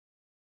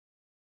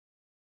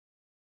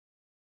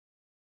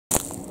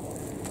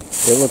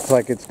It looks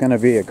like it's going to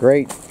be a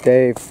great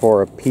day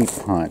for a peep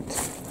hunt.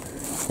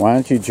 Why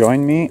don't you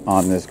join me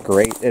on this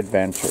great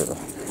adventure?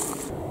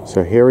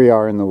 So here we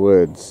are in the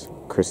woods.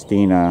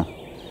 Christina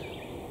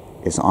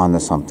is on to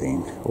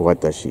something. What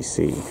does she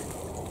see?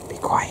 Be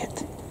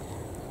quiet.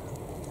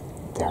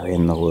 They're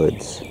in the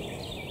woods.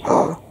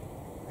 I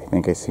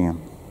think I see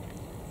them.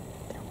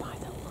 They're by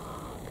the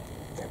log.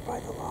 They're by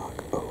the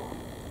log. Oh.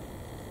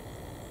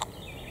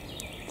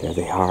 There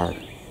they are.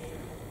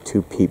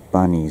 Two peep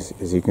bunnies.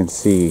 As you can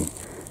see,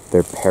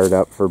 they're paired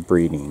up for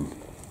breeding.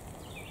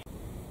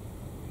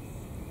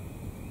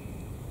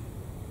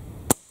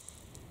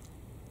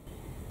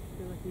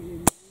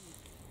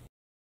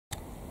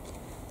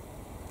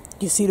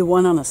 You see the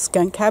one on a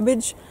skunk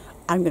cabbage?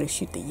 I'm going to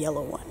shoot the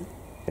yellow one.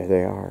 There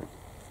they are.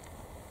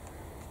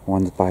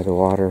 One's by the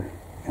water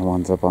and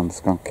one's up on the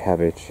skunk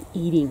cabbage.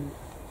 Eating.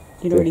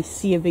 You can already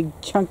see a big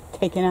chunk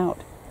taken out.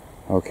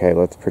 Okay,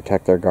 let's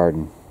protect our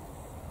garden.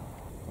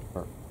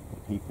 The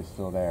peep is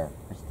still there.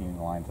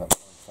 Christina lines up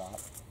for a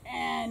shot.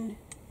 And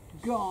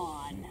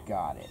gone. You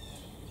got it.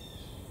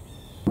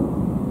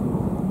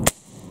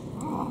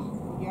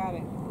 Oh, you got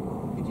it.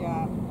 Good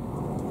job.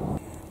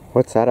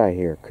 What's that I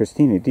hear?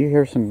 Christina, do you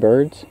hear some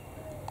birds?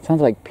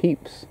 Sounds like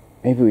Peeps.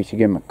 Maybe we should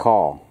give them a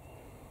call.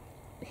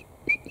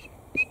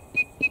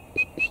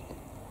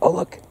 Oh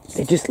look,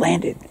 they just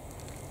landed.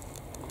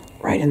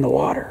 Right in the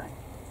water.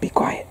 Be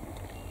quiet.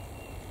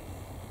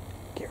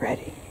 Get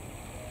ready.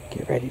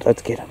 Get ready.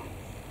 Let's get them.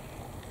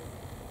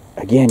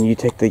 Again, you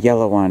take the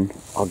yellow one.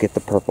 I'll get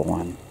the purple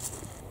one.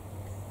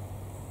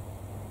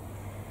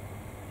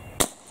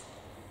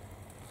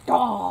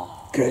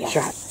 Oh, Good yes.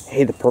 shot.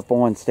 Hey, the purple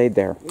one stayed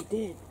there. It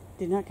did.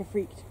 Did not get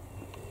freaked.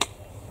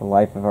 The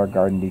life of our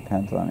garden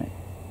depends on it.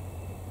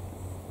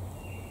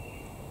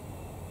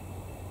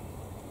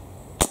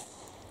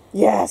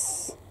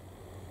 Yes.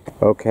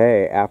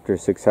 Okay, after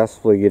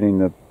successfully getting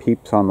the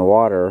peeps on the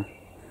water,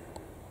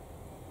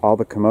 all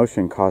the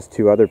commotion caused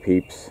two other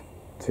peeps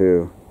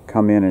to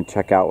come in and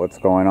check out what's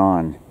going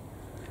on.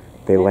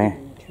 They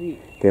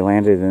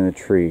landed in a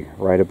tree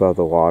right above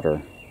the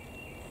water.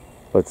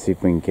 Let's see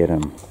if we can get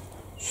them.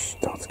 Shh,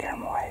 don't scare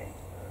them away.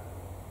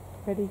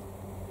 Ready?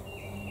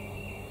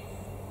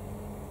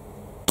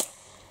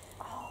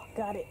 Oh,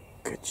 got it.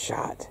 Good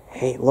shot.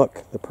 Hey,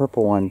 look, the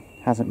purple one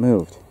hasn't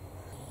moved.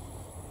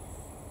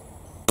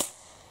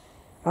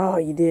 Oh,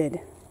 you did.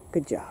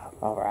 Good job.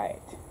 All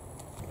right.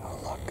 Oh,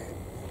 look.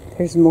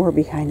 There's more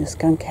behind the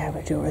skunk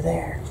cabbage over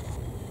there.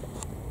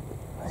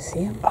 Oh,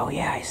 see him? Oh,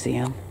 yeah, I see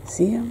him.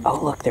 See him?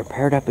 Oh, look, they're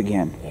paired up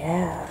again.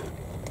 Yeah.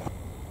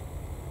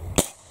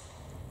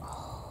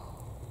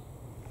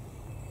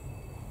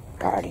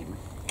 Got him.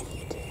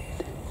 You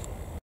did.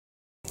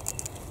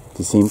 Do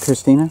you see him,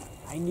 Christina?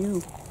 I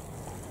knew.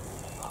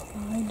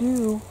 I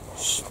do.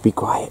 Shh, be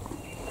quiet.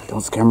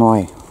 Don't scare him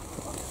away.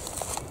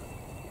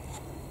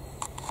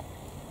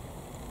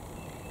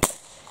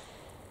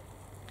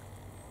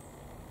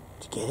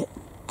 Did you get it?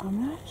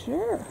 I'm not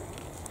sure.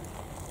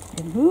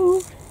 It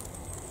moved,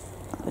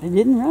 but it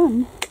didn't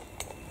run.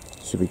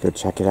 Should we go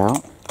check it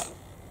out?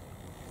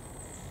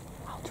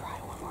 I'll try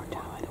one more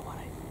time. I don't want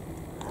to.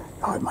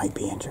 Oh, it might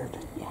be injured.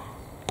 Yeah.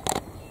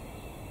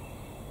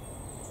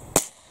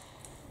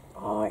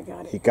 Oh, I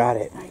got it. You got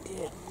it. I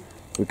did.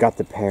 We got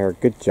the pair.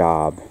 Good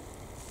job.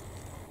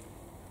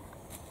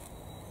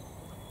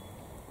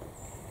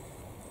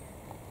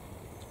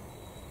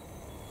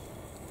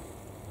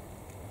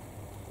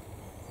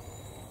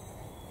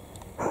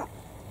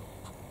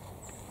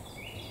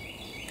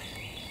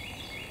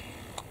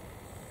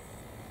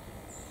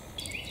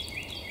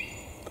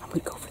 I'm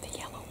going to go for the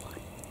yellow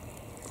one.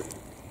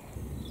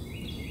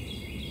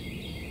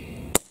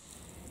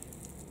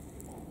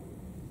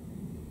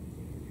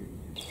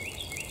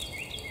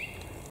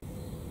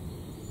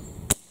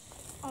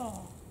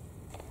 Oh.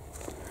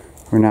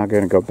 We're now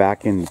going to go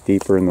back in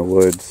deeper in the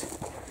woods.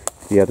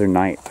 The other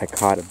night I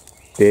caught a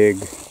big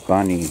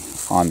bunny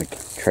on the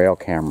trail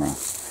camera.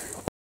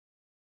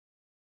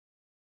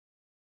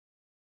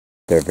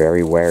 They're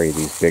very wary,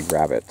 these big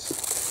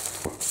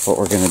rabbits. What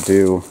we're going to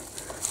do,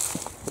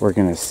 we're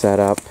going to set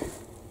up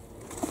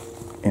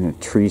in a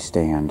tree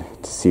stand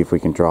to see if we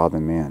can draw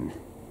them in.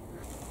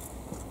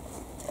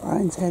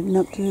 Ryan's heading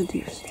up to the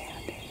deer stand.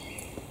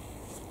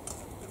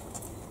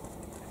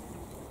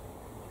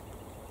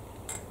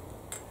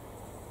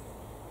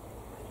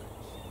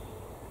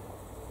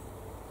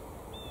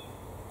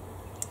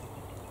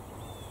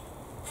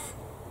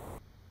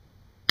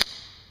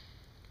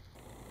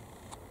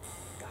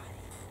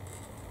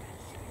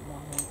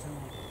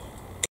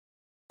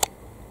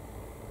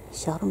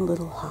 Shot him a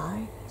little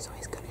high, so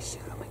he's going to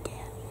shoot him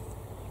again.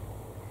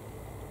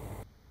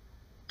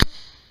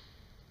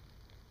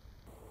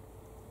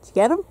 Did you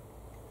get him?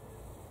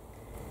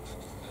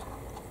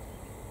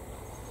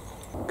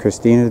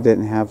 Christina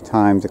didn't have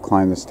time to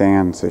climb the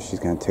stand, so she's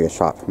going to take a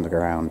shot from the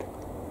ground.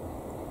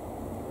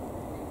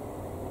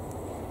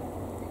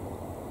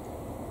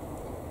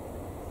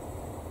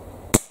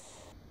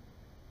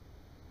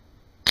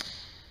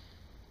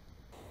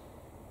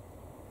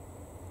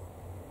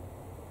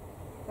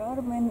 got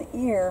him in the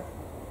ear.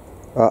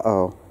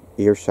 Uh-oh.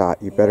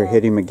 Earshot. You better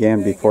hit him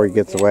again before he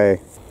gets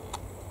away.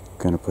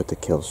 Gonna put the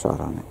kill shot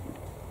on it.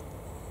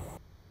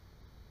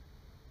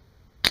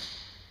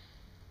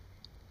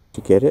 Did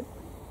you get it?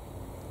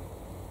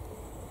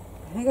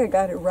 I think I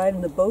got it right in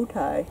the bow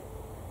tie.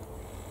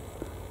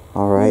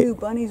 Alright. Who knew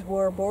bunnies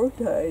wore bow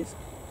ties?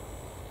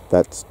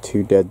 That's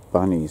 2 dead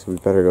bunnies. We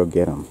better go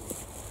get them.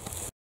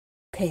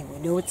 Okay, we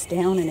know it's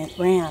down and it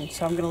ran,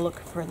 so I'm going to look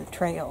for the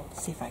trail,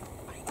 see if I can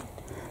find it.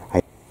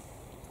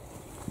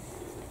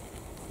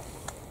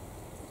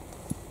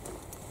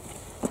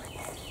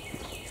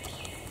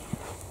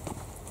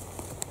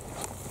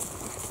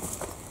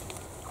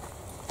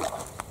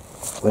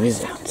 What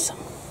is it? Found some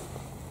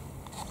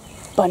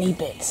bunny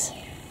bits.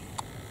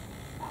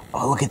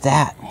 Oh, look at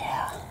that.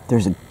 Yeah.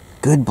 There's a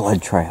good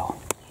blood trail.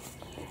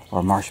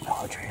 Or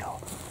marshmallow trail.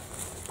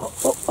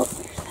 Oh,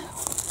 there's that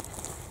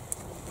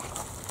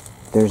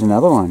one. There's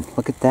another one.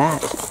 Look at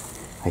that.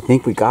 I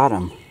think we got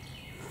them.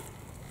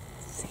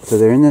 So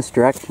they're in this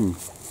direction.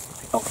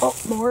 Oh,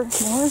 more.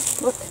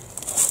 Look.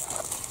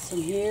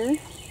 Some here.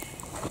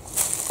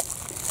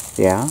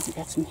 Yeah? I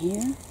got some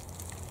here.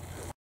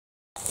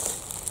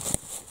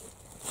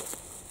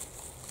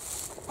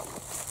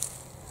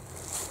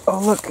 Oh,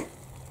 look.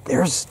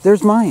 There's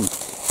mine.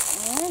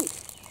 Alright.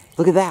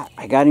 Look at that.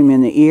 I got him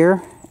in the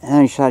ear, and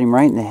then I shot him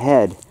right in the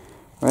head.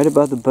 Right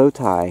above the bow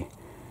tie.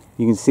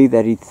 You can see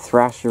that he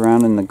thrashed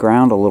around in the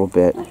ground a little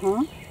bit.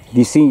 Uh-huh. Have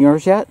you seen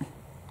yours yet?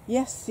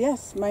 Yes.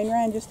 Mine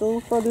ran just a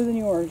little further than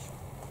yours.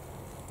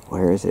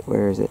 Where is it?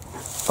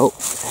 Oh,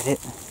 is that it?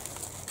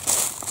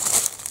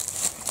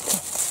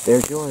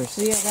 There's yours.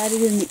 See, I got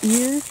it in the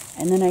ear,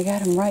 and then I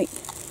got him right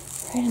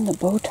in the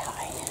bow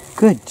tie.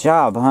 Good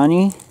job,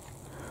 honey.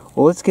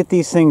 Well, let's get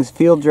these things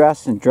field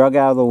dressed and drug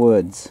out of the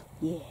woods.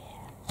 Yeah.